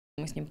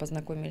Мы с ним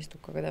познакомились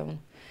только когда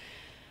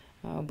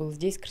он был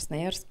здесь, в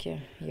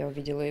Красноярске. Я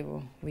увидела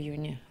его в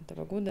июне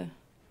этого года.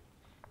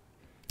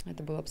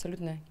 Это был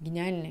абсолютно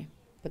гениальный,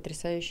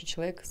 потрясающий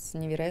человек с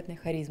невероятной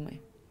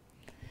харизмой.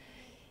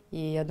 И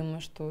я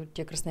думаю, что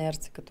те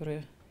красноярцы,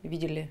 которые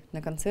видели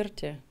на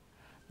концерте,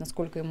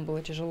 насколько ему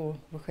было тяжело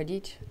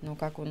выходить, но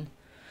как он,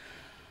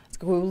 с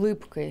какой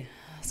улыбкой,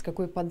 с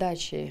какой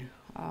подачей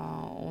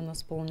он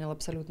исполнил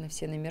абсолютно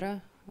все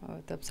номера.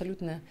 Это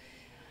абсолютно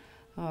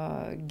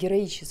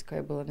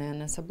героическое было,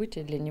 наверное,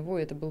 событие для него.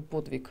 Это был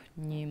подвиг,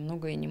 ни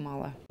много и ни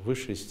мало. В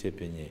высшей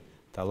степени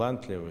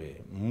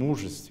талантливый,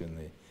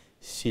 мужественный,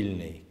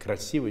 сильный,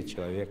 красивый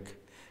человек.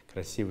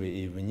 Красивый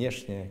и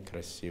внешне,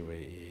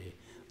 красивый и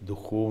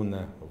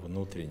духовно,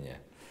 внутренне.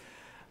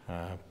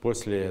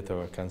 После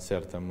этого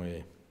концерта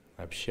мы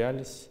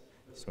общались,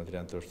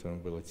 несмотря на то, что ему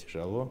было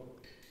тяжело.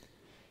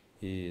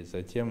 И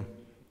затем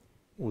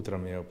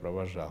утром я его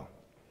провожал.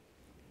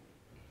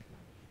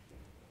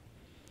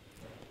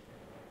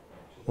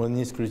 Он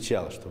не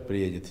исключал, что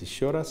приедет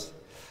еще раз.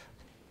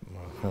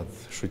 Вот,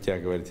 шутя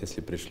говорит,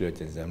 если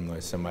пришлете за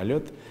мной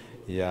самолет,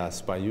 я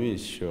спою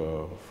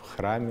еще в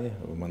храме,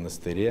 в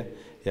монастыре.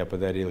 Я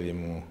подарил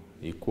ему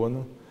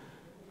икону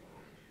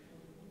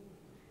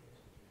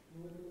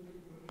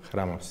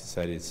храма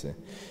Всецарицы.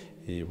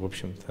 И, в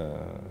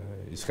общем-то,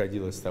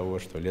 исходил из того,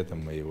 что летом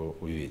мы его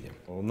увидим.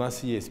 У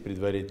нас есть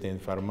предварительная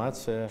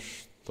информация,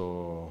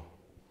 что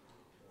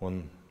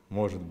он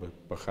может быть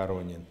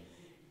похоронен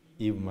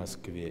и в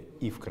Москве,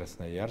 и в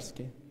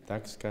Красноярске,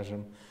 так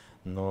скажем.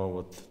 Но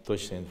вот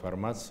точной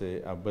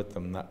информации об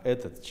этом на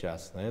этот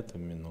час, на эту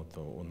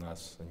минуту у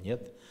нас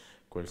нет,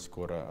 коль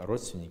скоро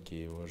родственники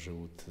его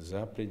живут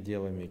за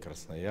пределами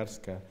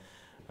Красноярска,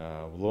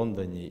 в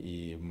Лондоне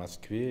и в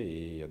Москве.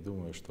 И я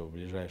думаю, что в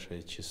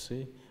ближайшие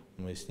часы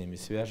мы с ними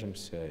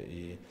свяжемся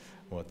и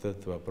вот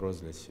этот вопрос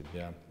для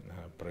себя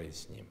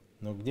проясним.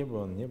 Но где бы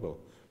он ни был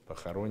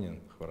похоронен,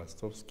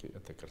 Хворостовский —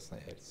 это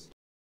красноярец.